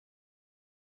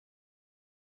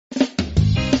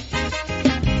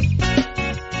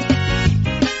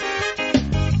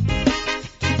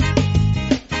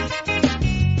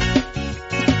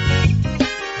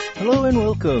and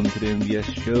welcome to the MBS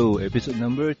show, episode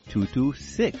number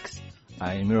 226.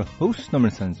 I am your host,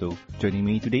 Norman Sanzo. Joining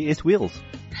me today is Wills.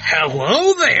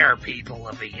 Hello there, people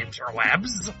of the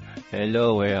interwebs.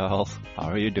 Hello, Wells. How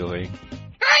are you doing?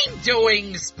 I'm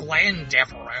doing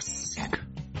splendiferous.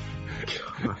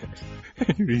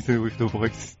 Any reason with the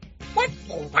voice? What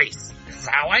voice? This is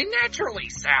how I naturally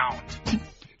sound.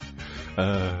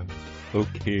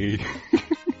 Okay.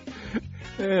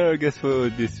 Our guest for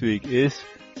this week is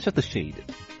Shut the Shade.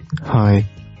 Hi.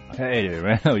 Hey there,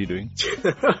 man. How are you doing?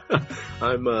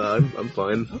 I'm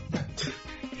fine.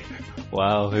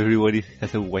 Wow, everybody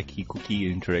has a wacky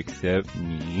cookie intro except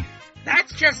me. That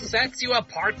just sets you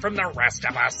apart from the rest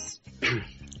of us.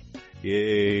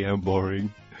 Yay, I'm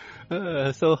boring.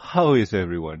 So how is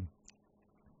everyone?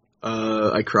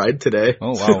 I cried today.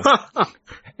 Oh wow.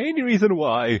 Any reason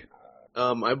why?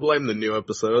 I blame the new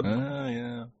episode.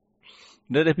 Yeah.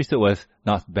 That episode was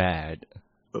not bad.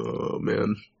 Oh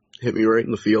man. Hit me right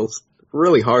in the feels.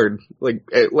 Really hard. Like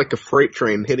a freight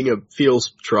train hitting a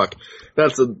feels truck.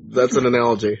 That's an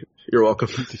analogy. You're welcome.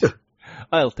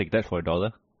 I'll take that for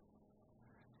 $1.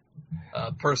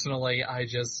 Personally, I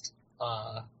just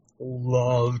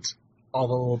loved all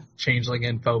the little changeling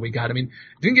info we got. I mean,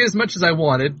 didn't get as much as I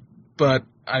wanted, but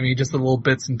I mean, just the little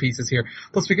bits and pieces here.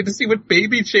 Plus, we get to see what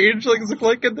baby changelings look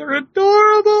like, and they're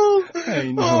adorable.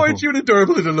 I know. Oh, aren't you an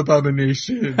adorable little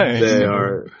abomination? They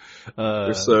are.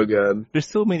 They're so good. There's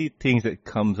so many things that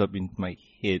comes up in my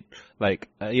head. Like,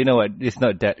 you know what? It's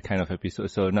not that kind of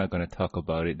episode, so I'm not going to talk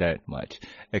about it that much.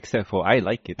 Except for I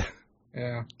like it.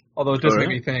 Yeah. Although it does make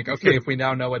me think, okay, if we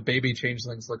now know what baby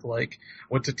changelings look like,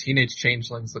 what do teenage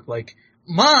changelings look like?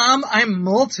 Mom, I'm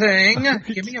molting.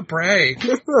 Give me a break.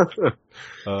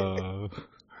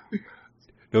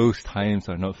 Those times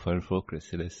are not fun for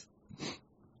Chrysalis.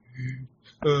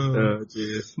 Oh,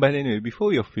 jeez. But anyway, before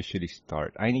we officially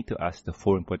start, I need to ask the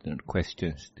 4 important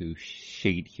questions to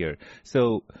Shade here.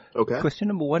 So, Okay. question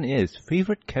number 1 is,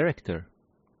 favorite character?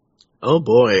 Oh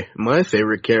boy. My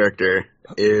favorite character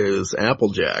is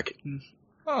Applejack.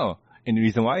 Oh, any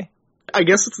reason why? I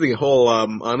guess it's the whole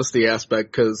honesty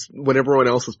aspect, because when everyone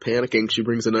else is panicking, she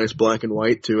brings a nice black and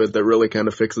white to it that really kind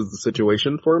of fixes the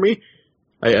situation for me.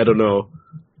 I don't know.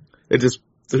 It just,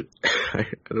 I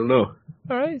don't know.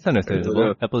 Alright, it's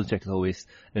understandable. Applejack is always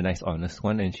the nice honest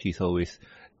one, and she's always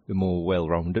the more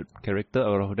well-rounded character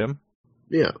out of them.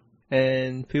 Yeah.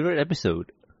 And favorite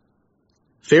episode?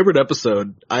 Favorite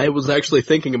episode? I was actually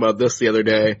thinking about this the other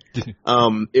day.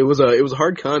 It was a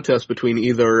hard contest between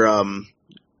either,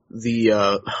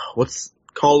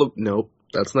 nope,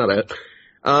 that's not it.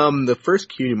 The first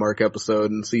Cutie Mark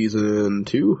episode in season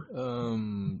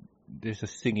 2. There's a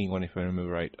singing one if I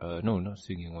remember right. No, not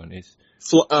singing one. It's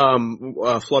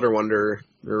Flutter Wonder,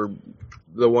 or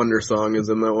the Wonder Song is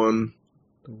in that one.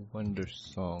 the Wonder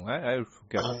Song. I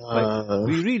forgot.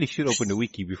 We really should open the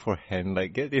wiki beforehand,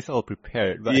 like get this all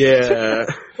prepared. But Yeah.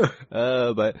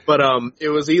 but It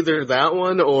was either that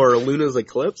one or Luna's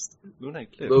Eclipse. Luna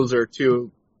Eclipse. Those are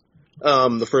two.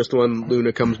 The first one,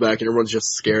 Luna comes back and everyone's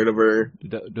just scared of her.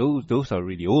 Those are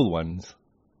really old ones.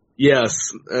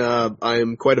 Yes, I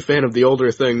am quite a fan of the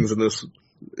older things in this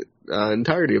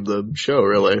entirety of the show,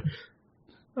 really.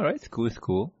 Alright, it's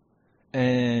cool.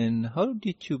 And how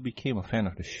did you become a fan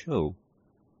of the show?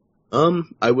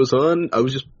 I was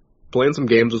just playing some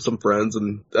games with some friends,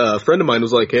 and a friend of mine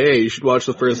was like, hey, you should watch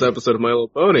the first episode of My Little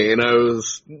Pony, and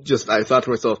I thought to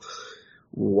myself,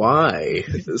 why?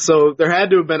 So there had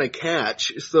to have been a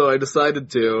catch, so I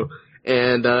decided to,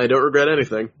 and I don't regret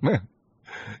anything.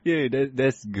 Yeah,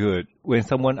 that's good. When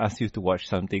someone asks you to watch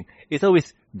something, it's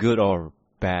always good or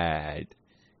bad.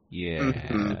 Yeah,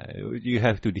 You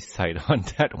have to decide on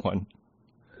that one.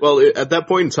 Well, at that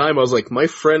point in time, I was like, my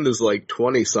friend is like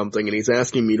 20-something, and he's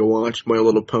asking me to watch My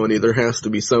Little Pony. There has to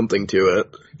be something to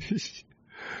it.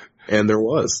 And there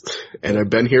was. And I've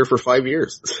been here for 5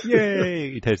 years.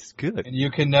 Yay, that's good. And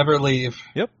you can never leave.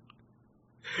 Yep.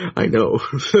 I know.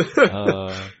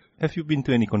 Have you been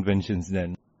to any conventions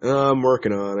then? I'm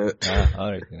working on it.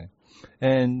 Alright.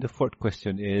 And the 4th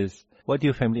question is, what do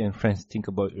your family and friends think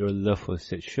about your love for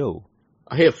said show?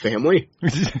 I have family.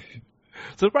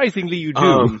 Surprisingly, you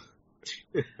do.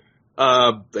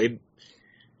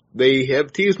 They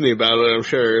have teased me about it, I'm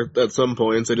sure, at some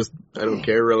points. I don't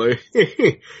care, really.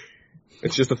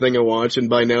 It's just a thing I watch, and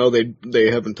by now they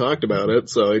haven't talked about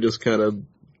it, so I just kind of,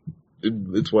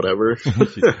 it's whatever.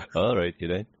 Alright,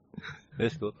 then.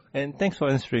 Let's go. And thanks for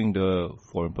answering the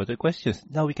 4 important questions.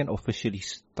 Now we can officially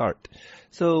start.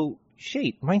 So,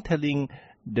 Shade, mind telling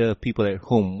the people at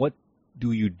home, what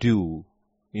do you do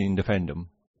in the fandom?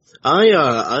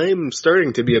 I'm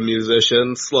starting to be a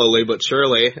musician, slowly but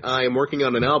surely. I'm working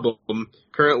on an album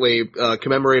currently,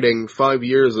 commemorating 5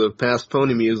 years of past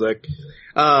pony music.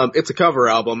 It's a cover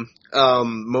album.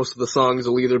 Most of the songs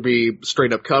will either be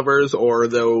straight up covers or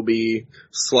they'll be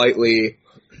slightly,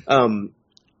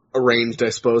 arranged, I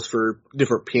suppose, for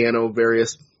different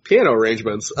various piano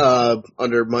arrangements,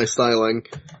 under my styling.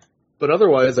 But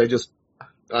otherwise,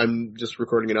 I'm just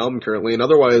recording an album currently, and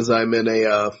otherwise I'm in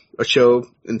a show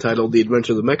entitled The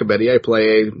Adventures of Mecha Betty. I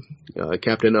play a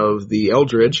captain of the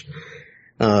Eldridge.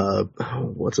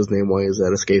 What's his name? Why is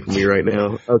that escaping me right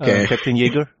now? Okay. Captain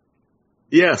Yeager?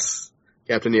 Yes.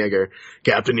 Captain Yeager.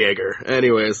 Captain Yeager.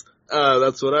 Anyways,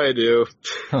 that's what I do.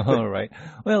 All right.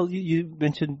 Well, you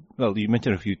mentioned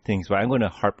a few things, but I'm going to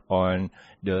harp on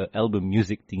the album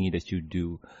music thingy that you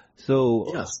do.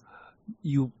 So, Yes.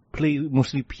 You play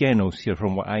mostly pianos here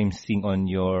from what I'm seeing on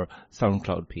your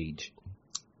SoundCloud page.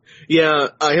 Yeah,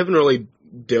 I haven't really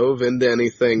dove into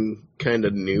anything kind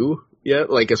of new yet,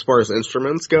 like as far as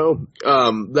instruments go.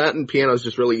 That and piano is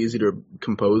just really easy to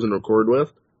compose and record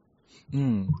with.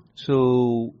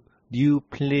 So, do you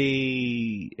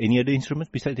play any other instruments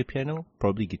besides the piano?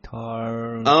 Probably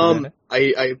guitar? I'm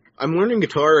learning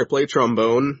guitar. I play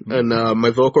trombone, and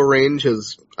my vocal range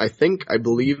is, I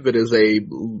believe it is a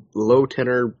low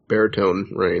tenor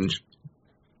baritone range.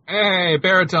 Hey,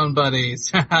 baritone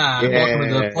buddies!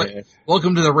 Yeah.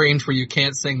 Welcome to the range where you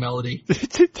can't sing melody.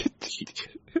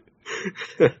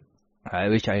 I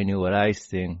wish I knew what I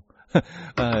sing.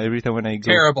 Every time when I go,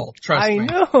 Terrible, trust me. I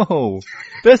know.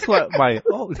 That's what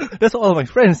that's all my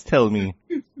friends tell me.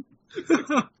 They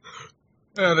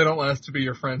don't last to be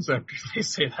your friends after they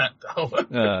say that, though.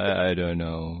 I don't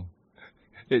know.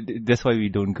 That's why we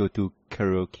don't go to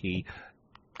karaoke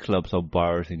clubs or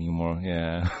bars anymore.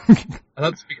 Yeah.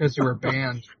 That's because you were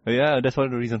banned. Yeah, that's one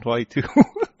of the reasons why too.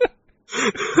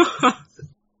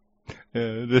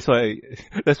 Yeah, that's why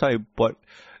I bought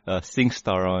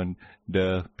SingStar on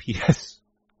the PS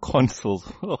consoles.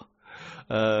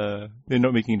 They're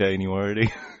not making that anymore, are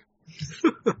they?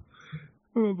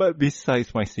 But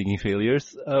besides my singing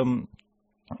failures,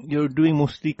 you're doing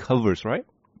mostly covers, right?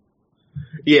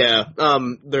 Yeah,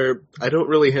 I don't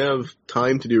really have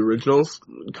time to do originals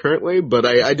currently, but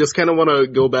I just kind of want to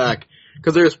go back,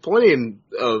 because there's plenty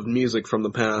of music from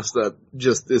the past that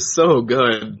just is so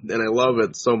good, and I love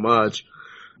it so much.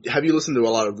 Have you listened to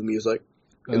a lot of the music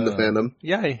in the fandom?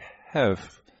 Yeah, I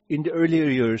have. In the earlier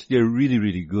years, they're really,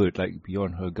 really good, like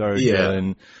Beyond Her Garden. Yeah.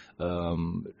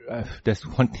 There's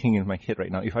one thing in my head right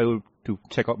now. If I were to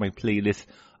check out my playlist,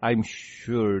 I'm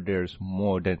sure there's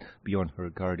more than Beyond Her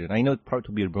Garden. I know it's part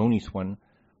to be a Bronies one.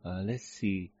 Let's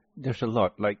see. There's a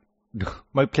lot. Like,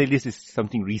 my playlist is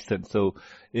something recent, so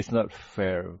it's not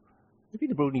fair. Maybe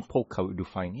the Brony Polka would do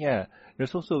fine. Yeah.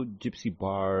 There's also Gypsy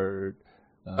Bard.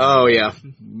 Oh, yeah.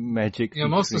 Magic. Yeah,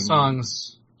 most of the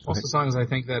songs I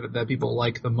think that people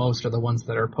like the most are the ones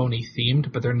that are pony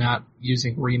themed, but they're not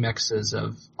using remixes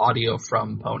of audio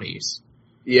from ponies.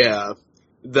 Yeah.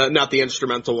 Not the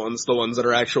instrumental ones, the ones that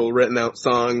are actual written out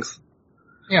songs.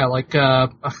 Yeah, like,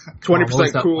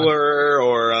 20% Cooler,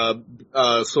 or,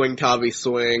 Swing Tavi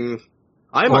Swing.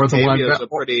 I'm Octavia is a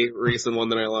pretty recent one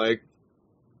that I like.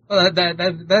 Well,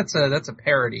 that's a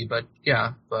parody, but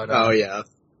yeah, oh yeah.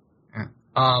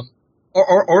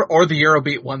 Or the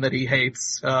Eurobeat one that he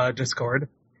hates, Discord.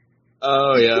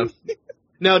 Oh yeah.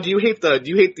 Now, do you hate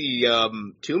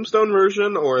the Tombstone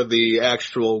version or the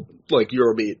actual, like,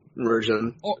 Eurobeat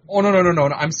version? Oh, no.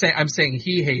 I'm saying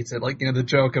he hates it. Like, you know, the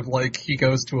joke of, like, he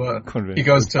goes to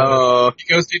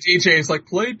DJs, like,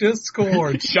 play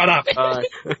Discord. Shut up.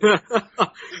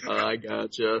 I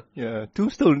gotcha. Yeah,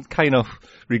 Tombstone kind of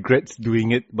regrets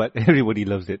doing it, but everybody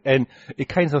loves it. And it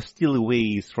kind of steals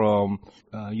away from,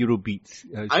 Eurobeats.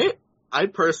 I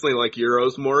personally like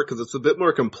Euros more because it's a bit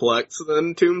more complex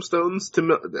than Tombstones,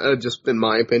 just in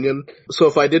my opinion. So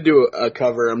if I did do a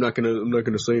cover, I'm not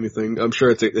gonna say anything. I'm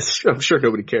sure I'm sure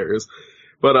nobody cares.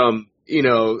 But you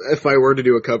know, if I were to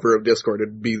do a cover of Discord,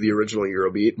 it'd be the original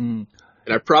Eurobeat. And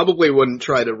I probably wouldn't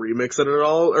try to remix it at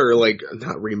all, or like,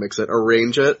 not remix it,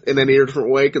 arrange it in any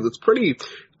different way, because it's pretty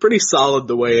solid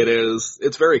the way it is.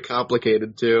 It's very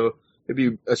complicated too. It'd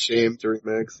be a shame to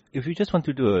remix. If you just want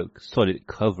to do a solid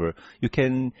cover, you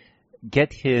can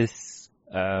get his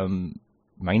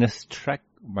minus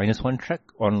one track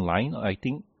online. I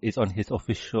think it's on his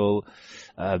official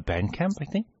Bandcamp, I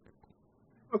think.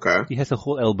 Okay. He has a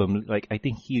whole album. Like, I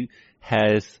think he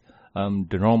has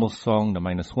the normal song, the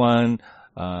 -1,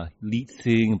 lead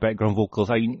sing, background vocals.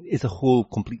 I mean, it's a whole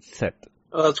complete set.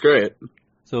 Oh, that's great.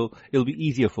 So it'll be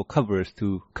easier for covers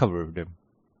to cover them.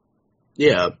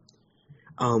 Yeah.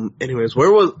 Anyways,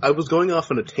 I was going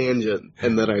off on a tangent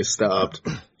and then I stopped.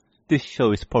 This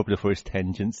show is popular for its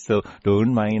tangents, so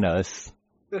don't mind us.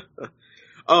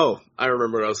 Oh, I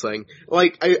remember what I was saying.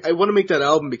 Like, I want to make that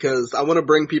album because I want to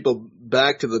bring people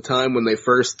back to the time when they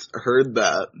first heard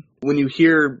that. When you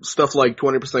hear stuff like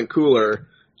 20% Cooler,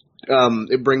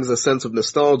 it brings a sense of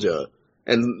nostalgia.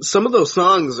 And some of those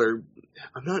songs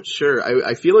I'm not sure.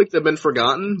 I feel like they've been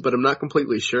forgotten, but I'm not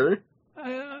completely sure.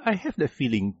 I have that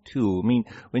feeling too. I mean,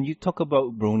 when you talk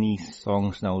about Brony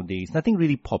songs nowadays, nothing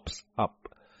really pops up.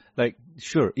 Like,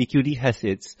 sure, EQD has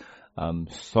its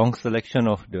song selection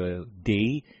of the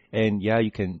day, and yeah, you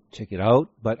can check it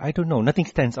out, but I don't know, nothing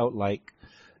stands out like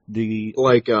the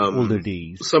older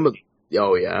days.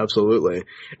 Oh yeah, absolutely.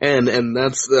 And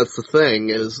that's the thing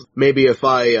is maybe if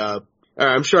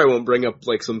I'm sure I won't bring up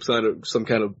like some kind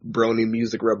of Brony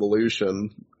music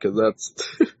revolution, cause that's,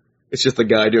 it's just a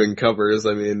guy doing covers,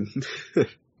 I mean.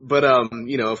 But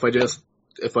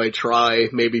if I try,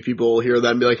 maybe people will hear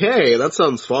that and be like, hey, that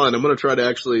sounds fun. I'm gonna try to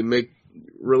actually make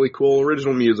really cool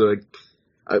original music.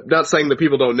 I'm not saying that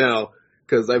people don't know,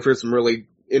 cause I've heard some really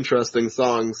interesting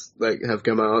songs that have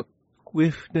come out.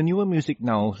 With the newer music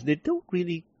now, they don't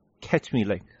really catch me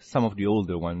like some of the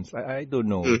older ones. I don't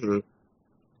know. Mm-hmm.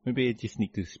 Maybe I just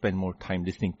need to spend more time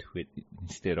listening to it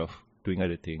instead of doing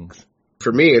other things.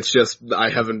 For me, it's just I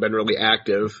haven't been really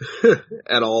active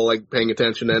at all, like paying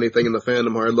attention to anything in the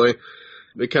fandom hardly.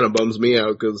 It kind of bums me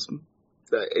out because,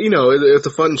 it's a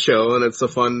fun show and it's a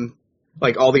fun,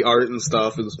 like all the art and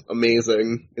stuff is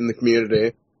amazing in the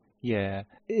community. Yeah,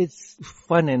 it's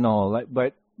fun and all,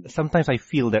 but sometimes I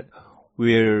feel that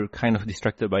we're kind of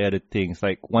distracted by other things.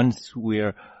 Like once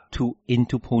we're too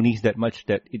into ponies that much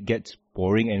that it gets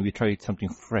boring and we try something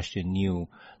fresh and new.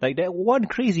 Like that one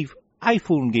crazy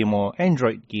iPhone game or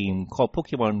Android game called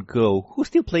Pokemon Go. Who's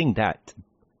still playing that?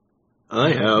 I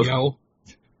have. Yo.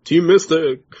 Team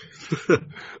Mystic.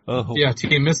 Yeah,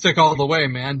 Team Mystic all the way,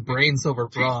 man. Brains over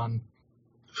brawn.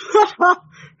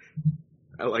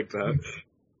 I like that.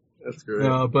 That's great.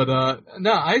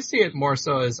 No, I see it more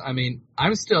so as,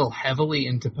 I'm still heavily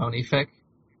into ponyfic.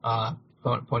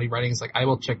 Pony writings, like I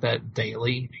will check that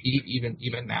daily,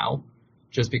 even now,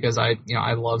 just because I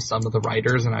love some of the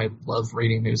writers and I love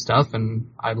reading new stuff and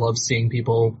I love seeing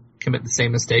people commit the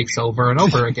same mistakes over and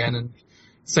over again and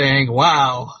saying,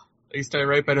 wow, at least I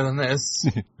write better than this.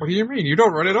 What do you mean? You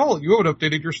don't write at all. You haven't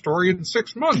updated your story in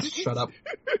 6 months. Shut up.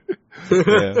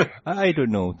 Yeah. I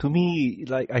don't know. To me,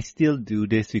 like, I still do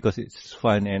this because it's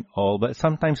fun and all, but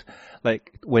sometimes,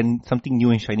 like, when something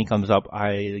new and shiny comes up,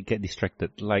 I get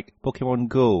distracted, like Pokemon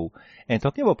Go. And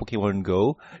talking about Pokemon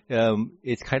Go,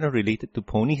 it's kind of related to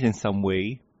ponies in some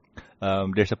way.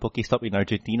 There's a Pokestop in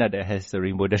Argentina that has a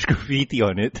Rainbow Dash graffiti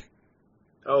on it.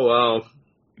 Oh, wow.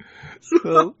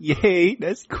 So, yay,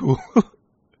 that's cool.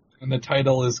 And the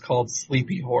title is called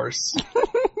Sleepy Horse.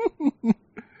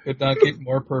 Could not get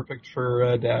more perfect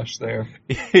for Dash there.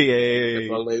 Yay.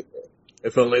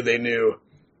 If only they knew.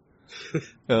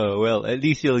 Oh, well, at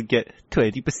least you'll get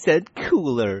 20%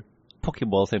 cooler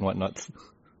Pokeballs and whatnot.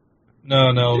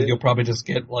 No, you'll probably just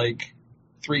get like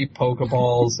 3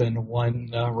 Pokeballs and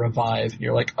 1 Revive. And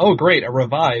you're like, oh great, a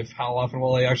Revive. How often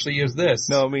will I actually use this?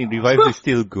 No, I mean, Revive is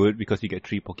still good because you get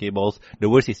 3 Pokeballs. The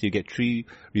worst is you get 3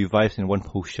 Revives and 1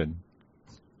 Potion.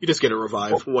 You just get a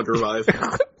Revive, 1 Revive.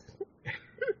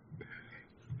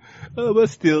 But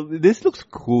still, this looks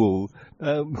cool.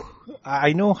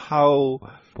 I know how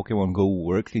Pokemon Go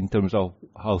works in terms of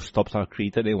how stops are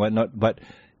created and whatnot, but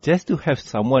just to have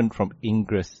someone from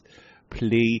Ingress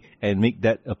play and make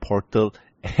that a portal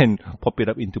and pop it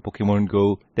up into Pokemon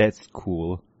Go, that's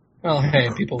cool. Well, hey,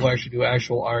 people who actually do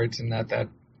actual art and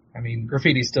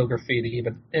graffiti's still graffiti,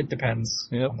 but it depends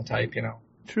on the type,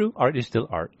 True, art is still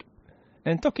art.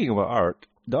 And talking about art,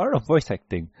 the art of voice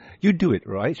acting, you do it,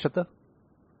 right, Shata?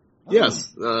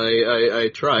 Yes,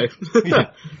 I try.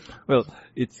 Yeah. Well,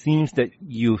 it seems that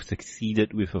you've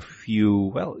succeeded with a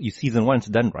few, your season 1's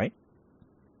done, right?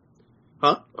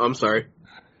 Huh? I'm sorry.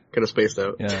 Kind of spaced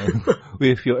out. Yeah.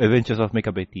 With your Adventures of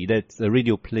Mecha Betty, that's a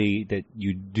radio play that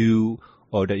you do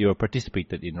or that you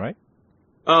participated in, right?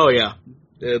 Oh yeah.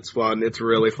 It's fun. It's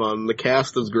really fun. The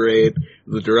cast is great.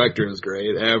 The director is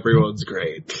great. Everyone's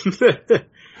great.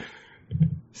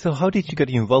 So how did you get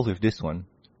involved with this one?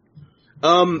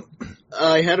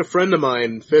 I had a friend of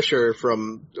mine, Fisher,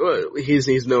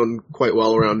 he's known quite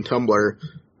well around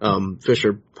Tumblr.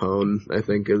 Fisher Pone, I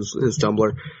think is his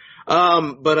Tumblr.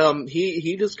 But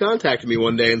he just contacted me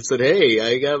one day and said, hey,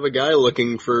 I have a guy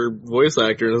looking for voice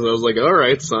actors. And I was like,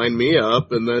 alright, sign me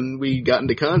up. And then we got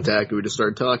into contact. We just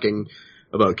started talking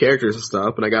about characters and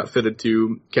stuff, and I got fitted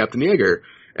to Captain Yeager.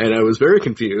 And I was very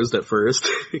confused at first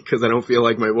because I don't feel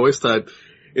like my voice type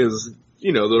is,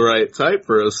 the right type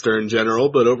for a stern general,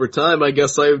 but over time I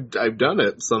guess I've done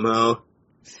it somehow.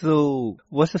 So,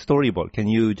 what's the story about? Can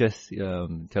you just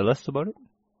tell us about it?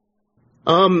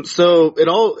 So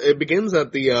it begins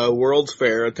at the World's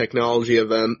Fair, a technology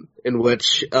event in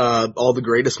which all the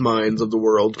greatest minds of the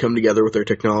world come together with their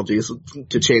technologies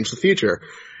to change the future.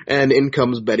 And in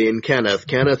comes Betty and Kenneth.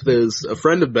 Kenneth is a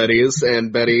friend of Betty's,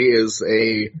 and Betty is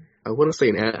I want to say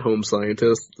an at-home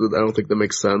scientist. I don't think that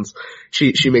makes sense.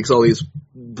 She makes all these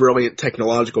brilliant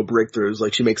technological breakthroughs,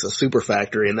 like she makes a super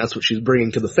factory, and that's what she's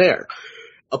bringing to the fair.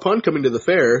 Upon coming to the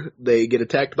fair, they get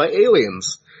attacked by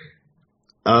aliens.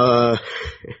 And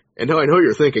now I know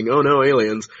you're thinking, oh no,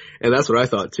 aliens. And that's what I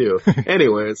thought too.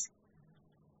 Anyways.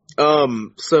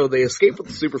 So they escape with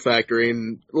the super factory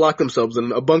and lock themselves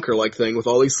in a bunker-like thing with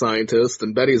all these scientists,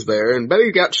 and Betty's there, and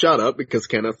Betty got shot up because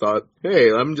Kenneth thought,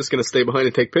 hey, I'm just gonna stay behind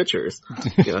and take pictures.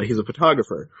 He's a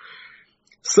photographer.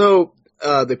 So,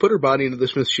 they put her body into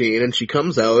this machine, and she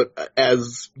comes out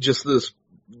as just this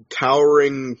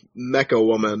towering mecha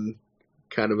woman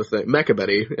kind of a thing. Mecha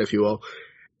Betty, if you will.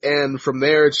 And from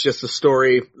there, it's just a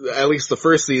story, at least the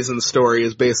first season's story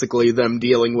is basically them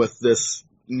dealing with this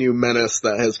new menace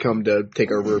that has come to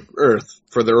take over Earth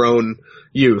for their own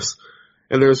use.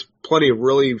 And there's plenty of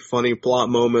really funny plot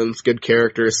moments, good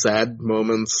characters, sad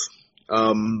moments.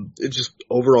 It's just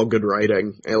overall good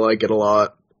writing. I like it a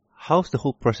lot. How's the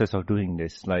whole process of doing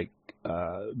this? Like,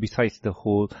 besides the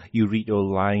whole, you read your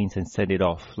lines and send it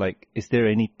off, like, is there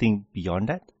anything beyond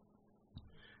that?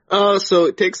 So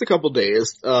it takes a couple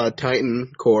days.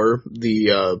 Titan Core,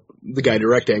 the guy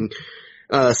directing,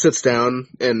 sits down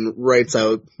and writes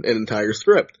out an entire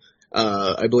script.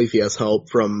 I believe he has help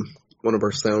from one of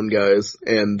our sound guys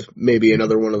and maybe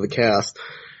another one of the cast.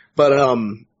 But,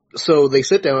 so they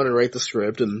sit down and write the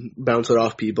script and bounce it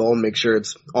off people and make sure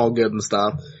it's all good and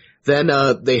stuff. Then,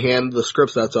 they hand the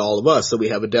scripts out to all of us, so we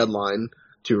have a deadline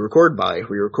to record by.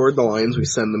 We record the lines, we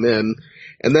send them in,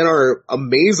 and then our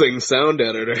amazing sound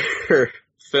editor,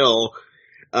 Phil,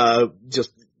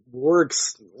 just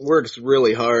works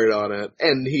really hard on it,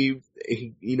 and he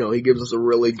gives us a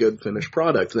really good finished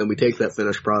product, and then we take that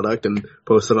finished product and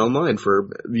post it online for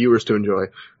viewers to enjoy,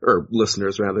 or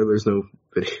listeners rather, there's no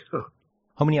video.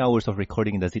 How many hours of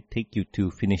recording does it take you to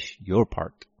finish your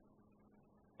part?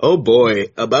 Oh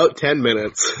boy, about 10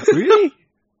 minutes. Really?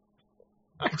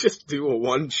 I just do a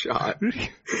one shot.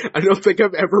 I don't think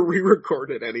I've ever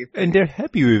re-recorded anything. And they're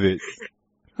happy with it.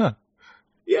 Huh.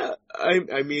 Yeah,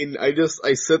 I mean, I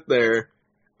sit there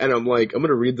and I'm like, I'm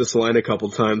gonna read this line a couple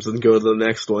times and go to the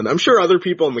next one. I'm sure other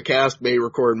people in the cast may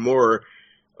record more,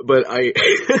 but I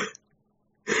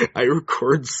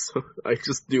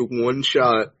just do one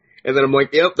shot. And then I'm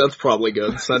like, yep, that's probably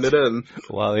good. Send it in.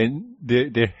 Wow, and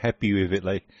they're happy with it.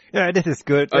 Like, yeah, this is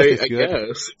good. This is good.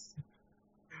 Guess.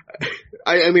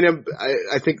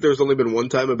 I think there's only been one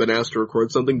time I've been asked to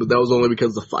record something, but that was only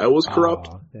because the file was corrupt.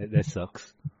 Oh, that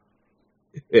sucks.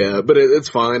 Yeah, but it's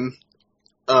fine.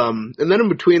 And then in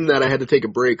between that, I had to take a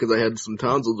break because I had some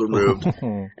tonsils removed.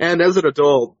 And as an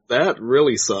adult, that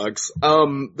really sucks.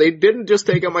 They didn't just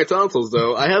take out my tonsils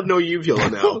though. I have no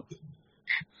uvula now.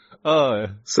 Oh.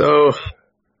 So,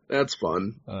 that's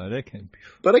fun. That can be.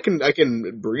 But I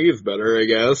can breathe better, I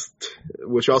guess,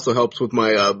 which also helps with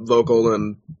my, vocal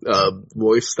and,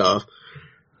 voice stuff.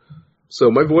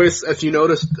 So my voice, if you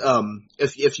noticed,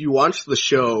 if you watched the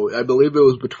show, I believe it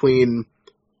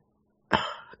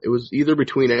was either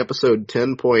between episode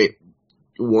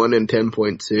 10.1 and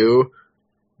 10.2,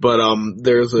 but,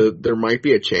 there might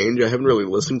be a change. I haven't really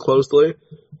listened close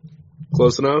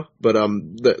enough, but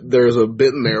there's a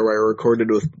bit in there where I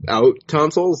recorded without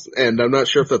tonsils, and I'm not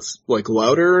sure if that's like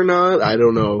louder or not. I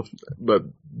don't know, but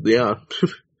yeah,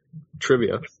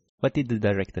 trivia. What did the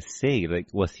director say? Like,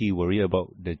 was he worried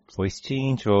about the voice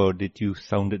change, or did you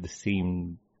sounded the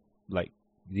same? Like,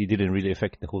 it didn't really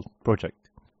affect the whole project.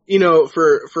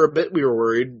 For a bit we were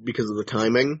worried because of the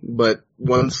timing, but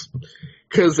because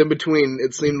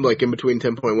it seemed like in between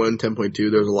 10.1 and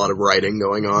 10.2 there was a lot of writing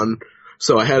going on.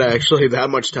 So I had actually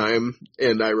that much time,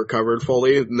 and I recovered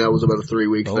fully, and that was about a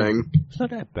 3-week thing. It's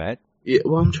not that bad. Yeah,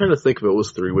 well, I'm trying to think if it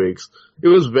was 3 weeks. It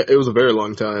was a very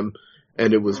long time,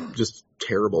 and it was just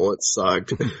terrible. It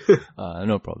sucked.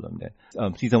 No problem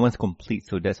then. Season 1's complete,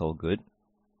 so that's all good.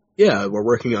 Yeah, we're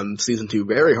working on season 2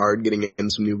 very hard, getting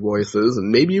in some new voices, and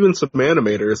maybe even some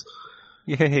animators.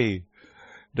 Yay!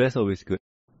 That's always good.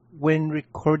 When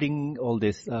recording all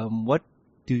this, what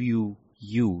do you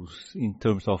use in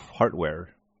terms of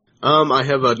hardware? I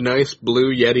have a nice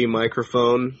blue Yeti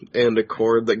microphone and a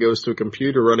cord that goes to a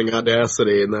computer running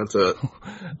Audacity, and that's it.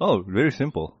 Oh, very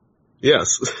simple.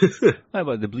 Yes. How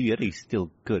about the Blue Yeti? Is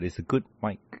still good. It's a good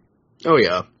mic. Oh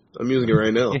yeah, I'm using it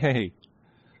right now. Yay.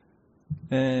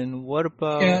 And what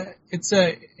about? Yeah,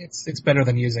 it's better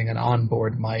than using an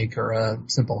onboard mic or a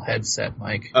simple headset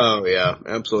mic. Oh yeah,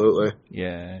 absolutely.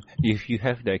 Yeah, if you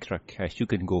have the extra cash, you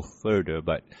can go further.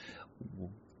 But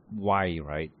why,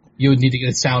 right? You would need to get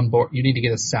a soundboard. You need to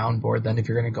get a soundboard then if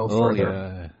you're going to go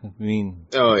further. Yeah. I mean,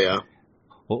 Oh yeah.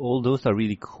 well, all those are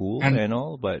really cool and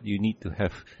all, but you need to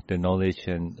have the knowledge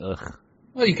and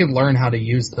Well, you can learn how to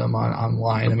use them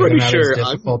online. I'm they're pretty not sure as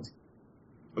difficult.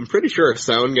 I'm pretty sure a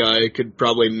sound guy could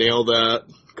probably nail that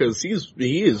because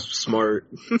he is smart.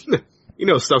 You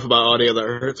know stuff about audio that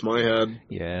hurts my head.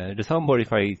 yeah, the soundboard.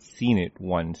 If I seen it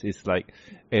once, it's like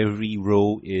every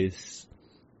row is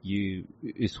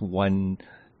one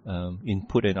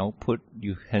input and output.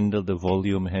 You handle the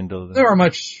volume, There are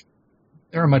much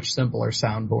simpler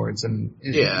soundboards, and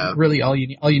really all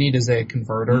you need is a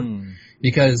converter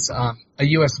because a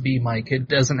USB mic, it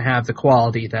doesn't have the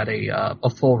quality that a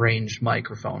full range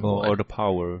microphone would. or the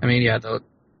power. I mean, yeah,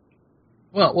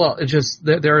 it just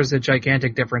there is a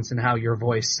gigantic difference in how your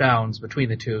voice sounds between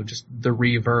the two, just the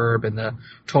reverb and the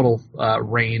total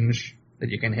range that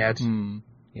you can hit.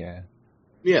 Yeah.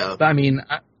 Yeah. But I mean,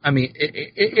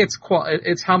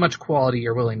 it's how much quality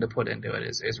you're willing to put into it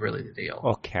is really the deal.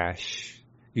 Or cash.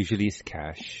 Usually it's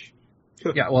cash.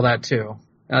 Yeah, well, that too.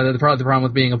 The problem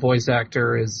with being a voice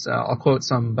actor is, I'll quote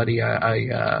somebody here,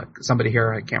 I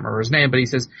can't remember his name, but he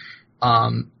says,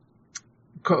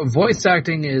 voice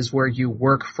acting is where you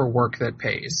work for work that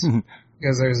pays.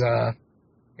 Because there's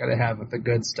gotta have the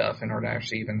good stuff in order to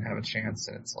actually even have a chance,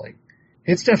 and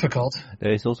it's difficult.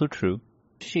 That is also true.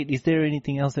 Shit, is there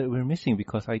anything else that we're missing?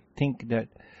 Because I think that,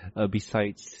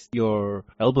 besides your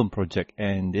album project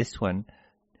and this one,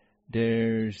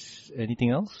 there's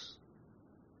anything else?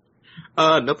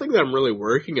 Nothing that I'm really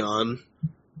working on,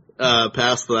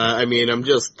 past that. I mean,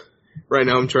 right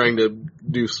now I'm trying to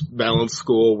do balance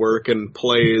school work and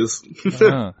plays.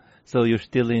 So you're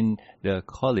still in the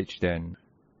college then?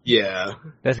 Yeah.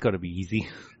 That's gotta be easy.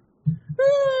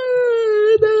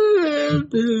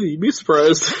 You'd be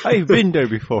surprised. I've been there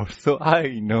before, so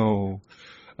I know.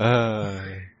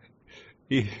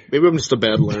 Maybe I'm just a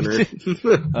bad learner.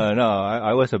 No,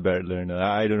 I was a bad learner.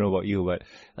 I don't know about you, but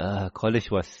college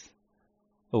was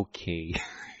okay.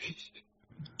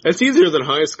 It's easier than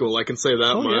high school, I can say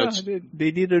that much. Yeah,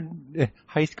 they did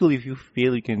high school, if you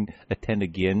fail, you can attend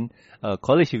again.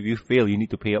 College, if you fail, you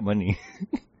need to pay up money.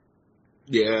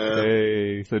 Yeah.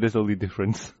 Hey, so that's the only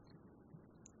difference.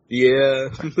 Yeah.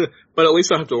 But at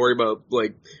least I don't have to worry about,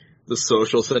 the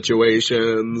social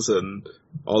situations and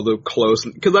all the close,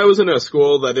 because I was in a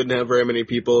school that didn't have very many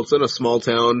people. It's in a small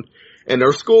town, and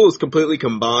our school is completely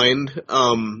combined.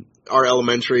 Our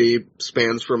elementary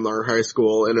spans from our high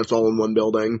school, and it's all in one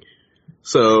building.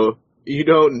 So, you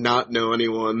don't not know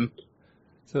anyone.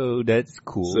 So that's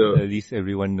cool. So, at least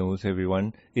everyone knows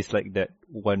everyone. It's like that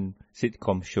one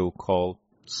sitcom show called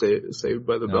Saved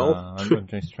by the Bell. I'm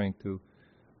just trying to...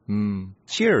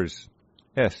 Cheers.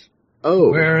 Yes.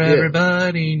 Oh, Where yeah.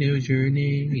 everybody knows your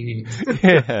name.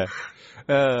 Yeah.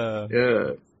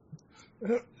 Yeah.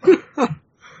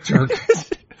 Jerk.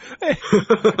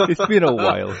 It's been a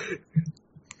while.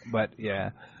 But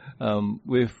yeah,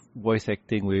 with voice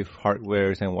acting, with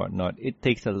hardwares and whatnot, it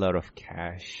takes a lot of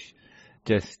cash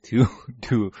just to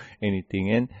do anything.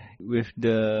 And with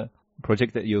the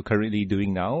project that you're currently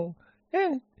doing now,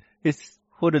 it's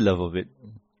for the love of it.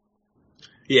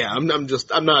 Yeah, I'm not,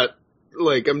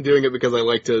 I'm doing it because I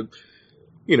like to,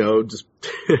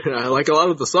 I like a lot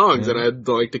of the songs and I'd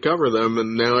like to cover them,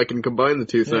 and now I can combine the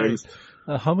two things.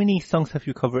 How many songs have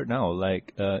you covered now?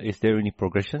 Is there any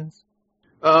progressions?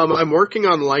 I'm working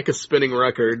on Like a Spinning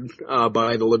Record,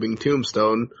 by The Living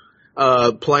Tombstone.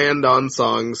 Planned on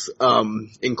songs,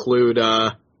 include,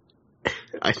 I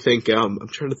think, I'm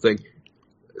trying to think,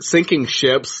 Sinking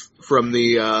Ships from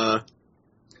the,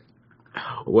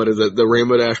 what is it? The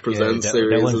Rainbow Dash Presents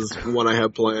series is one I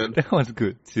have planned. That one's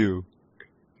good too.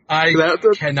 I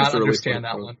that's cannot really understand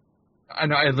that one. I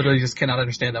know, I literally just cannot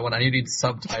understand that one. I need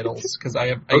subtitles because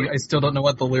I still don't know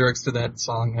what the lyrics to that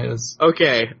song is.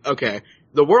 Okay.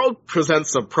 The world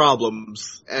presents some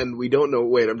problems, and we don't know.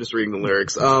 Wait, I'm just reading the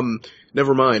lyrics.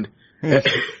 Never mind.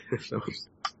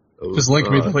 Just link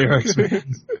me the lyrics,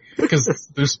 man,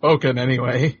 because they're spoken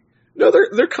anyway. No,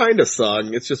 they're kind of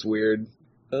sung. It's just weird.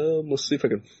 Let's see if I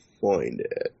can find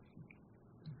it.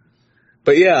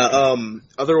 But yeah,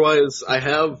 otherwise I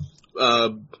have,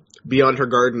 Beyond Her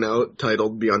Garden out,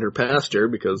 titled Beyond Her Pasture,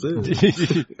 because,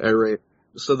 alright.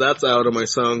 So that's out on my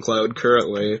SoundCloud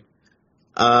currently.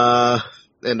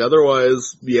 And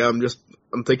otherwise, yeah, I'm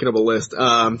thinking of a list.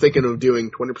 I'm thinking of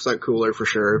doing 20% Cooler for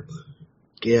sure.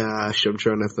 Gosh, I'm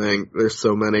trying to think. There's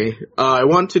so many. I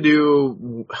want to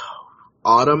do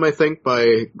Autumn, I think,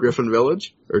 by Griffin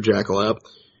Village, or Jackal.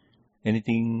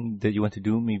 Anything that you want to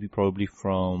do, maybe probably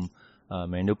from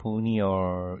Mando Pony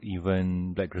or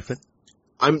even Black Griffin?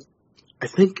 I'm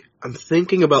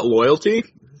thinking about Loyalty.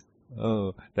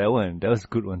 Oh, that one. That was a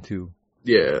good one too.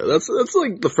 Yeah, that's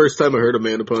like the first time I heard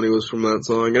Amanda Pony was from that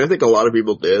song, and I think a lot of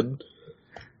people did.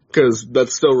 Cause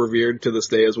that's still revered to this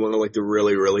day as one of like the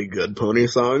really, really good pony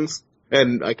songs.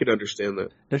 And I can understand that.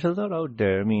 There's a lot out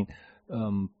there. I mean,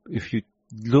 if you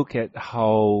look at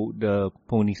how the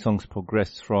pony songs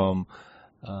progress from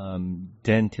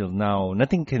then till now,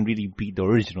 nothing can really beat the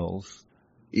originals.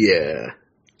 Yeah.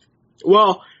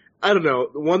 Well, I don't know.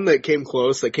 The one that came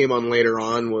close, that came on later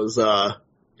on, was that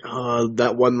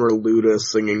one where Luda's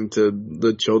singing to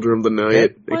the Children of the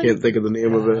Night. I can't think of the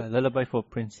name of it. Lullaby for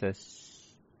Princess.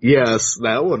 Yes,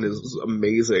 that one is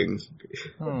amazing.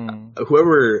 That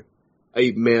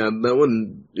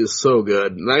one is so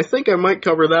good. And I think I might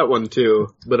cover that one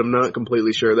too, but I'm not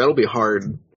completely sure. That'll be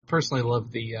hard. Personally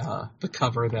love the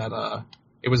cover that,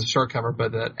 it was a short cover,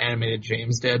 but that animated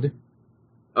James did.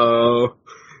 Oh.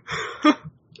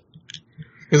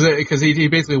 Cause he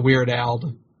basically Weird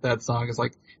Al'd that song. It's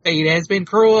like, fate has been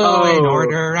cruel and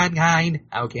order unkind.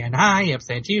 How can I have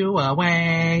sent you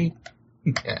away?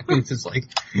 Yeah, it's just like...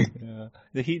 Yeah.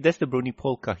 That's the Brony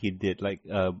Polka he did. Like,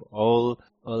 all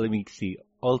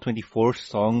 24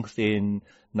 songs in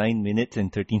 9 minutes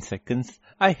and 13 seconds.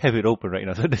 I have it open right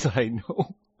now, so that's how I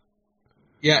know.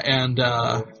 Yeah, and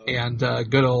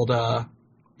good old,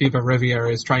 Viva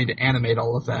Riviera is trying to animate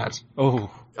all of that.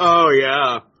 Oh,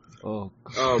 yeah. Oh,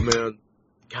 man.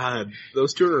 God,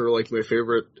 those two are like my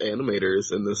favorite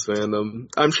animators in this fandom.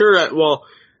 I'm sure,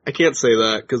 I can't say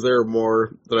that because there are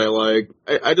more that I like.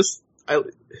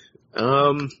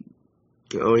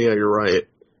 Oh yeah, you're right.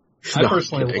 I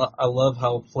personally, I love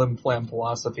how Flim Flam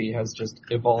Philosophy has just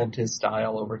evolved his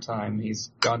style over time.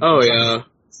 He's gone. Oh yeah.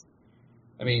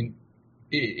 I mean,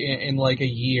 in like a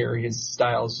year, his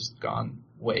style's just gone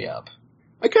way up.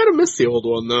 I kind of miss the old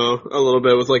one though, a little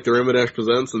bit with like the Ramadesh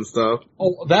Presents and stuff.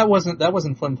 Oh, that wasn't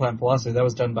Flim Flam Philosophy. That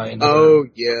was done by another. Oh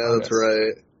yeah, that's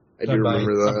right. I do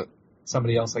remember that.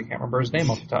 Somebody else, I can't remember his name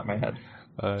off the top of my head.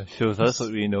 Shows us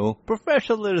what we know.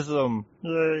 Professionalism!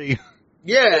 Yay!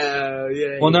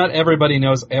 Yeah. Well, not everybody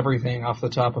knows everything off the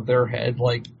top of their head.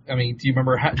 Like, I mean, do you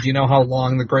know how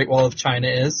long the Great Wall of China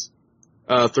is?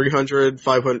 300,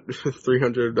 500,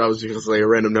 300, I was just gonna say a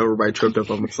random number, but I tripped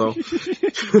up on myself.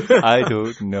 I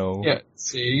don't know. Yeah,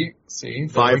 see?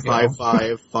 5.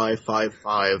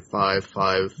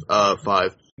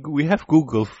 We have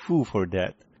Google Foo for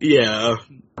that. Yeah.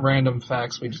 Random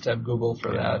facts, we just have Google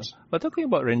for that. But talking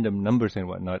about random numbers and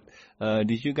whatnot,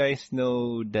 did you guys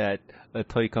know that a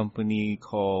toy company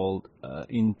called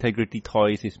Integrity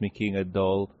Toys is making a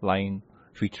doll line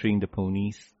featuring the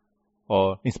ponies?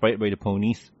 Or inspired by the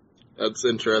ponies? That's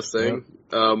interesting.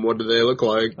 Yep. What do they look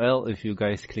like? Well, if you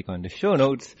guys click on the show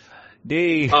notes,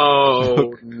 they...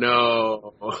 Oh,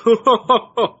 no.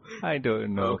 I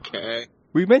don't know. Okay.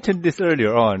 We mentioned this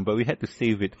earlier on, but we had to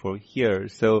save it for here.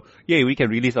 So, yeah, we can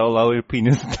release all our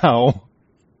opinions now.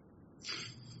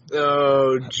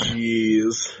 Oh,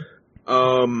 jeez.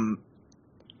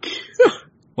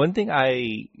 One thing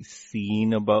I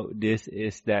seen about this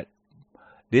is that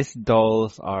these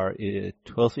dolls are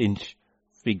 12-inch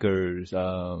figures.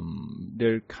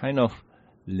 They're kind of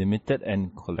limited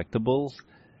and collectibles.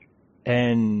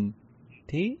 And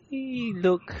they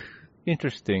look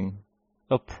interesting.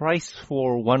 A price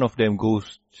for one of them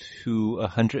goes to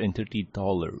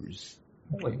 $130.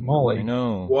 Holy moly. I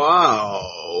know.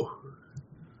 Wow.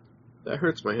 That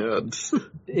hurts my head.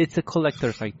 It's a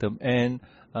collector's item, and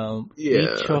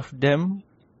each of them,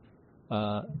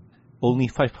 only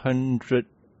 500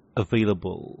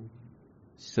 available.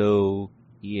 So,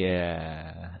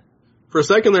 yeah. For a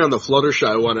second there on the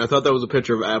Fluttershy one, I thought that was a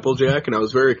picture of Applejack, and I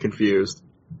was very confused.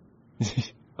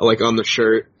 Like on the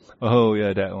shirt. Oh,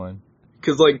 yeah, that one.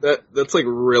 Cause like that's like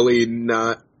really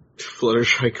not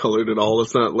Fluttershy colored at all.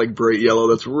 It's not like bright yellow,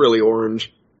 that's really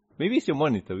orange. Maybe it's your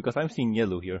monitor, because I'm seeing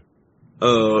yellow here.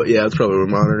 Oh, yeah, it's probably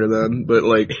my monitor then. But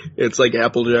like, it's like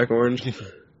Applejack orange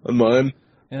on mine.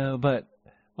 Yeah, but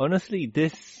honestly,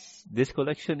 this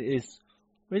collection is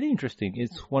really interesting.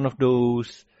 It's one of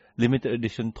those limited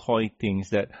edition toy things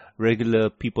that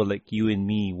regular people like you and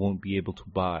me won't be able to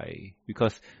buy.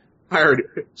 Because I already,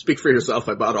 speak for yourself,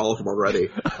 I bought all of them already.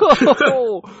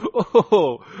 Oh,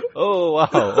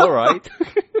 wow, alright.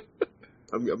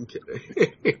 I'm kidding.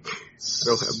 I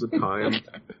don't have the time.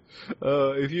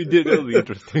 If you did, that would be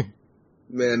interesting.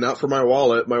 Man, not for my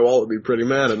wallet. My wallet would be pretty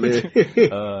mad at me.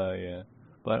 Yeah.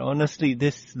 But honestly,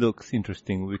 this looks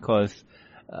interesting because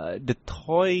the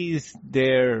toys,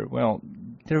 they're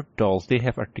dolls. They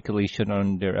have articulation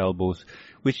on their elbows,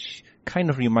 which kind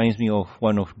of reminds me of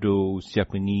one of those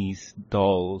Japanese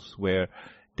dolls where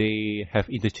they have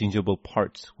interchangeable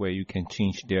parts where you can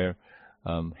change their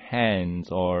hands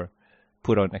or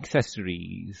put on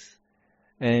accessories.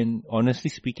 And honestly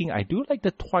speaking, I do like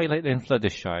the Twilight and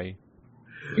Fluttershy.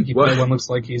 I think that one looks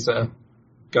like he's a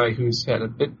guy who's had a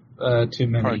bit too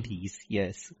many parties.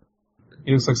 Yes.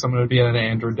 He looks like someone who would be at an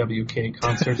Andrew WK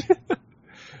concert.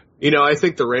 I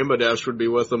think the Rainbow Dash would be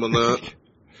with him on that.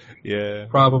 Yeah.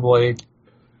 Probably.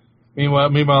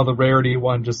 Meanwhile, the Rarity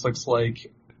one just looks like, he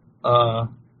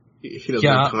doesn't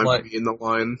have time to be in the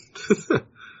line.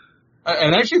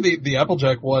 And actually the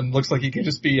Applejack one looks like he could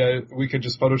just be we could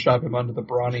just Photoshop him onto the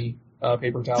brawny,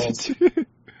 paper towels.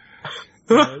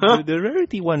 The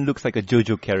Rarity one looks like a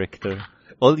JoJo character.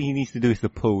 All he needs to do is to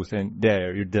pose and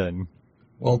there, you're done.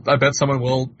 Well, I bet someone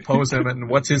will pose him and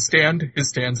what's his stand? His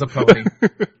stand's a pony.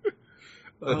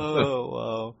 Oh,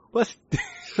 wow. But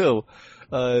still,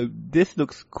 this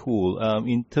looks cool.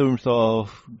 In terms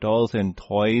of dolls and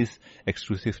toys,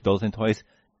 exclusive dolls and toys,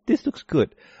 this looks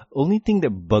good. Only thing that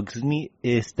bugs me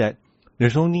is that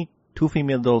there's only 2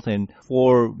 female dolls and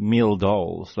 4 male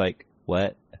dolls. Like,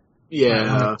 what?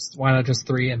 Yeah. Why not just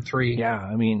 3 and 3? Yeah,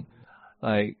 I mean,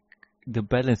 like, the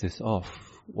balance is off.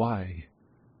 Why?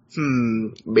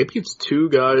 Maybe it's 2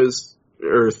 guys,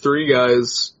 or 3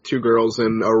 guys, 2 girls,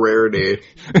 and a Rarity.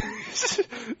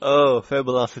 Oh,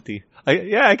 Fabulosity.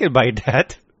 I can buy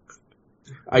that.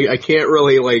 I can't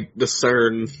really,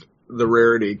 discern the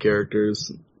Rarity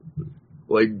characters.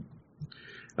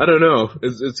 I don't know.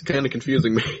 It's kind of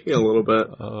confusing me a little bit.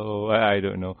 Oh, I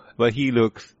don't know. But he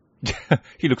looks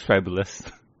fabulous.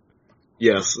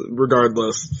 Yes,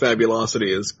 regardless,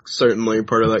 Fabulosity is certainly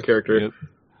part of that character. Yep.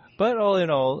 But all in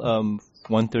all,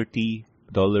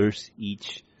 $130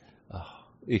 each.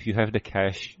 If you have the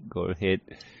cash, go ahead.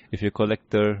 If you're a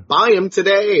collector, buy them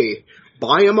today.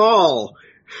 Buy them all.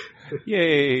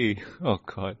 Yay! Oh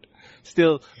God.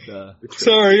 Still,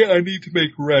 sorry, I need to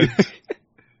make rent.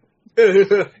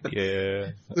 Yeah.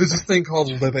 There's this thing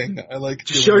called living. I like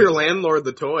to show your landlord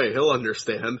the toy. He'll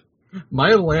understand.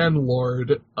 My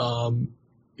landlord, I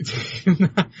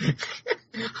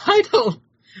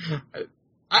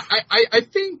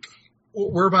think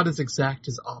we're about as exact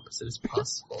as opposite as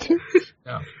possible.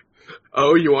 Yeah.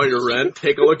 Oh, you want your rent?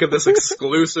 Take a look at this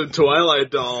exclusive Twilight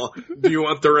doll. Do you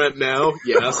want the rent now?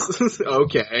 Yes.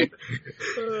 Okay.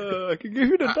 I can give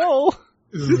you the doll.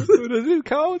 Does it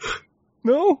count?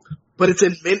 No? But it's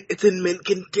in mint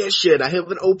condition. I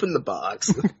haven't opened the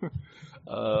box.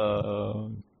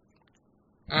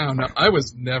 I don't know. I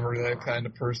was never that kind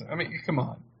of person. I mean, come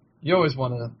on. You always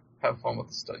want to have fun with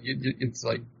the stuff. It's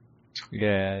like,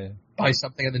 yeah, buy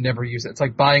something and then never use it. It's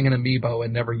like buying an amiibo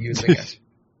and never using it.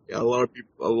 Yeah, a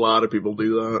lot of people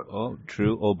do that. Oh,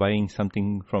 true. Or buying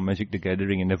something from Magic the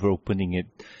Gathering and never opening it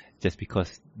just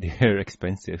because they're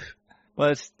expensive.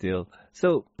 But still.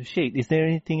 So, Shade, is there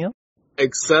anything else?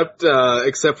 Except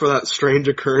for that strange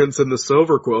occurrence in the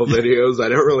Silver Quill videos, I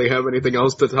don't really have anything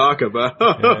else to talk about.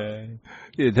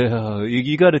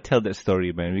 You gotta tell that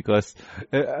story, man, because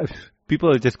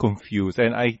people are just confused,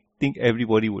 and I think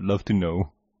everybody would love to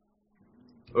know.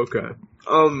 Okay.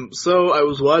 So I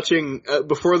was watching,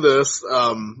 before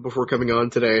coming on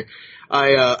today,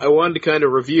 I wanted to kind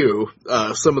of review,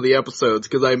 some of the episodes,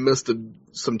 cause I missed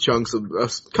some chunks of a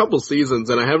couple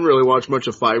seasons, and I haven't really watched much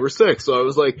of 5 or 6, so I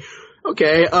was like,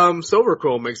 okay, Silver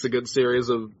Quill makes a good series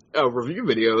of review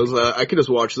videos. I could just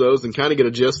watch those and kind of get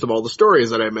a gist of all the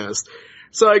stories that I missed.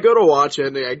 So I go to watch it,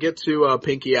 and I get to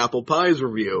Pinky Apple Pie's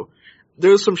review.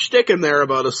 There's some shtick in there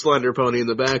about a slender pony in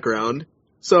the background.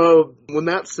 So when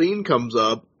that scene comes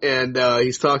up, and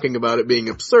he's talking about it being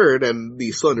absurd, and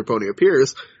the slender pony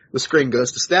appears, the screen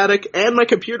goes to static, and my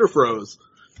computer froze.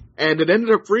 And it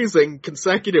ended up freezing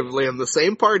consecutively in the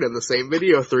same part in the same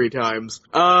video 3 times.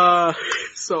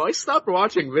 So I stopped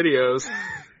watching videos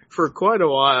for quite a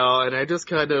while, and I just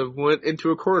kind of went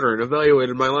into a corner and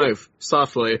evaluated my life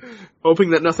softly, hoping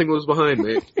that nothing was behind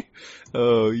me.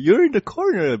 Oh, you're in the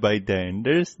corner by then.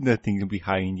 There's nothing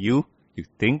behind you, you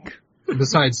think?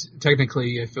 Besides,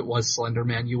 technically, if it was Slender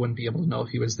Man, you wouldn't be able to know if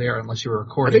he was there unless you were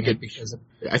recording it because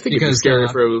I think it'd be scary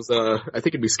if it was, I think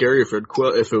it'd be scary if it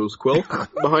was Quill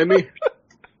behind me.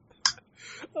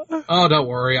 Oh, don't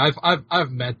worry.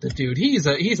 I've met the dude. He's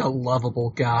a lovable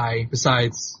guy.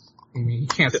 Besides, I mean, he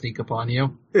can't sneak up on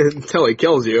you. Until he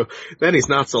kills you. Then he's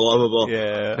not so lovable.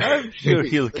 Yeah, I'm sure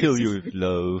he'll kill you with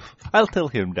love. I'll tell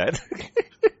him that.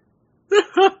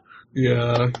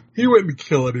 Yeah, he wouldn't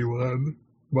kill anyone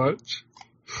much.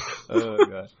 Oh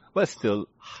god. But still,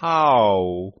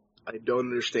 how? I don't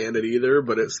understand it either,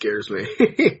 but it scares me.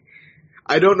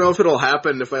 I don't know if it'll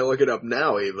happen if I look it up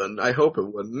now even. I hope it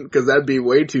wouldn't, because that'd be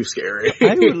way too scary.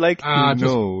 I would like to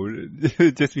know,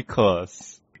 just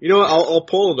because. You know what, I'll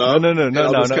pull it up.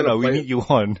 No, we need you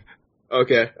on.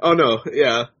 Okay. Oh no,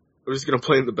 yeah. I'm just gonna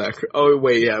play in the background. Oh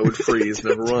wait, yeah, it would freeze,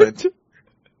 never mind.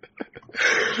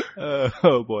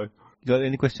 Oh boy. Got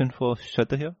any question for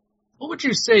Shutter here? What would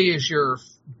you say is your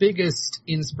biggest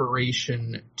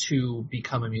inspiration to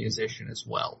become a musician as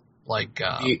well? Like,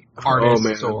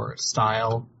 artists or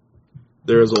style?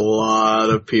 There's a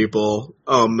lot of people,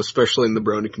 especially in the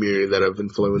Brony community that have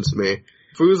influenced me.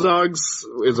 Fuzogs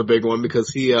is a big one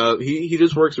because he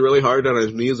just works really hard on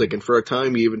his music, and for a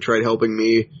time he even tried helping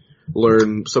me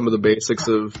learn some of the basics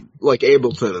of like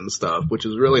Ableton and stuff, which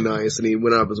is really nice, and he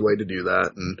went out of his way to do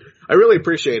that, and I really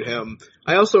appreciate him.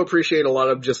 I also appreciate a lot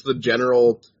of just the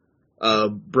general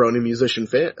Brony musician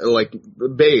fan, like the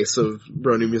base of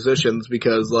Brony musicians,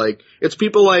 because like it's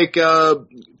people like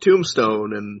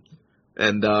Tombstone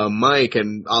and Mike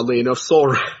and oddly enough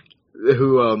Soul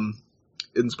who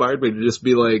inspired me to just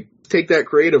be like, take that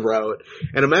creative route.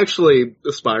 And I'm actually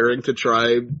aspiring to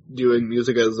try doing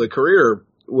music as a career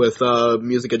with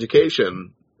music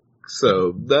education.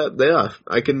 So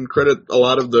I can credit a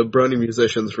lot of the Brony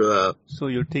musicians for that. So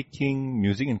you're taking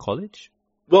music in college?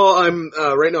 Well, I'm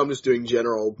right now I'm just doing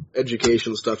general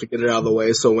education stuff to get it out of the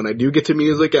way, so when I do get to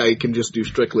music, I can just do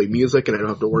strictly music and I don't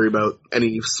have to worry about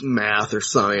any math or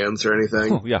science or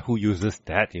anything. Oh, yeah, who uses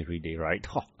that every day, right?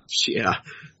 Oh. Yeah.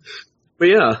 But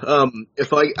yeah,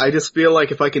 if I just feel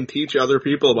like if I can teach other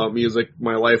people about music,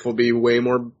 my life will be way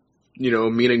more,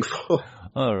 meaningful.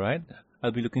 All right.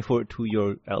 I'll be looking forward to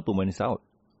your album when it's out.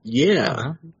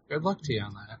 Yeah. Good luck to you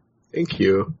on that. Thank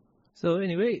you. So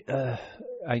anyway,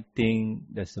 I think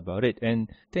that's about it. And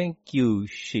thank you,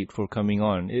 Shade, for coming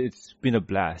on. It's been a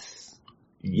blast.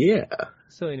 Yeah.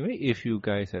 So anyway, if you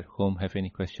guys at home have any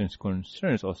questions,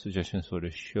 concerns, or suggestions for the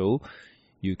show,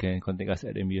 you can contact us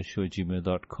at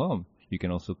mbsshow@gmail.com. You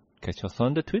can also catch us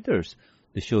on the Twitters.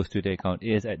 The show's Twitter account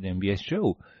is at MBS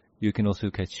Show. You can also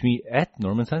catch me at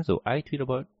Norman Sanzo. I tweet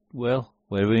about,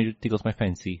 whatever tickles my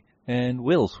fancy. And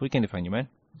Wills, where can they find you, man?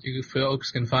 You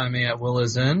folks can find me at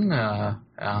WillIsIn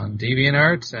on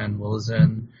DeviantArt, and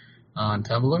WillIsIn on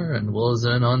Tumblr, and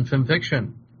WillIsIn on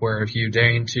FilmFiction, where if you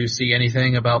deign to see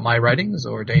anything about my writings,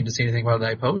 or deign to see anything about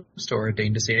I post, or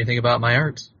deign to see anything about my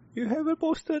art. You haven't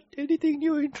posted anything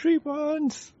new in 3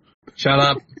 months. Shut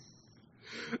up.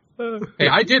 Hey,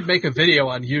 I did make a video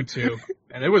on YouTube,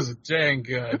 and it was dang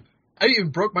good. I even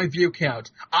broke my view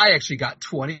count. I actually got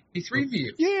 23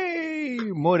 views. Yay!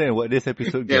 More than what this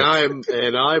episode gets.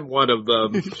 And I'm one of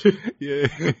them. Yeah.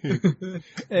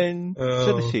 And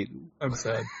Shadow Shade. I'm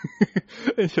sad.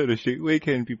 And Shadow Shade, where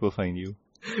can people find you?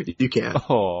 You can.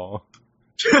 Aww.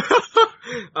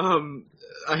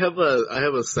 I have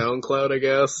a SoundCloud, I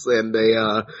guess, and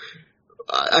I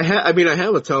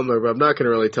have a Tumblr, but I'm not going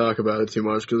to really talk about it too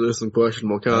much because there's some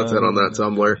questionable content on that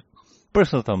Tumblr.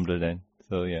 Personal Tumblr then.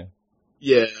 So yeah.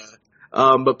 Yeah.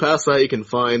 But past that, you can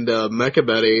find Mecha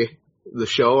Betty, the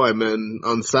show I'm in,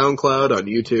 on SoundCloud, on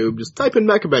YouTube. Just type in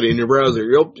Mecha Betty in your browser.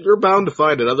 You're bound to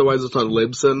find it. Otherwise, it's on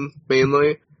Libsyn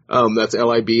mainly. That's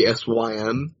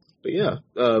Libsyn. But yeah,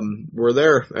 we're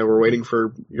there and we're waiting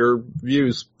for your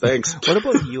views. Thanks. What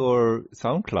about your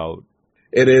SoundCloud?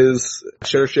 It is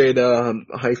Shuttershade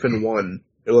 -1.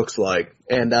 It looks like.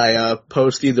 And I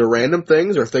post either random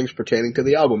things or things pertaining to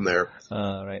the album there.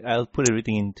 Right. I'll put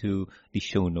everything into the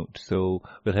show notes, so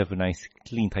we'll have a nice,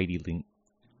 clean, tidy link.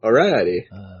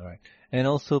 Alrighty. Alright. And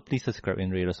also, please subscribe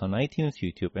and rate us on iTunes,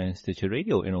 YouTube, and Stitcher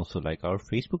Radio, and also like our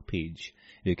Facebook page.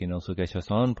 You can also catch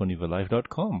us on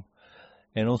ponyvalive.com.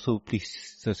 And also,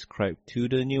 please subscribe to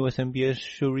the newest MBS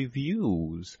show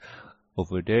reviews.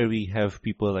 Over there, we have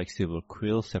people like Silver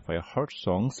Quill, Sapphire Heart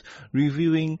Songs,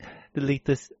 reviewing the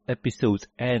latest episodes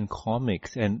and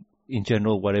comics, and in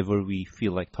general, whatever we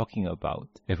feel like talking about.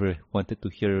 Ever wanted to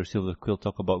hear Silver Quill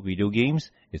talk about video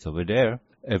games? It's over there.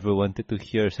 Ever wanted to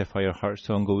hear Sapphire Heart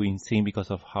Song go insane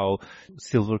because of how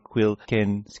Silver Quill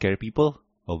can scare people?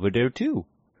 Over there too.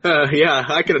 Yeah,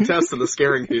 I can attest to the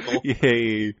scaring people.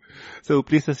 Yay. So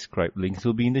please subscribe. Links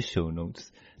will be in the show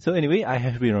notes. So anyway, I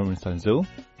have been Roman Sanzo.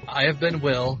 I have been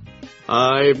Will.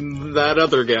 I'm that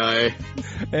other guy.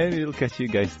 And we'll catch you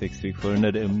guys next week for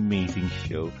another amazing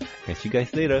show. Catch you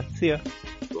guys later. See ya.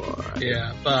 Bye.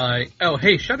 Yeah, bye. Oh,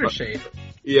 hey, Shuttershade.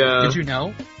 Yeah. Did you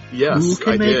know? Yes, Who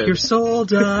can I make did. your soul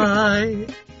die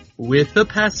with a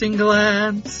passing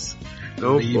glance?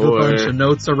 Oh, Leave boy. a bunch of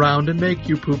notes around and make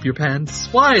you poop your pants.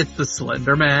 Why, it's the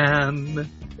Slender Man.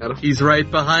 He's right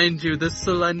behind you, the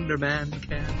Slender Man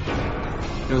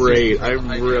can. Great. I'm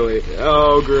really...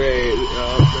 Oh, great.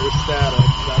 There's static.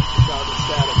 That's the sound of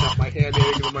static. Not my hand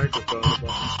hitting the microphone.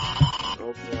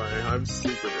 Oh, boy. I'm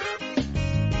super nervous.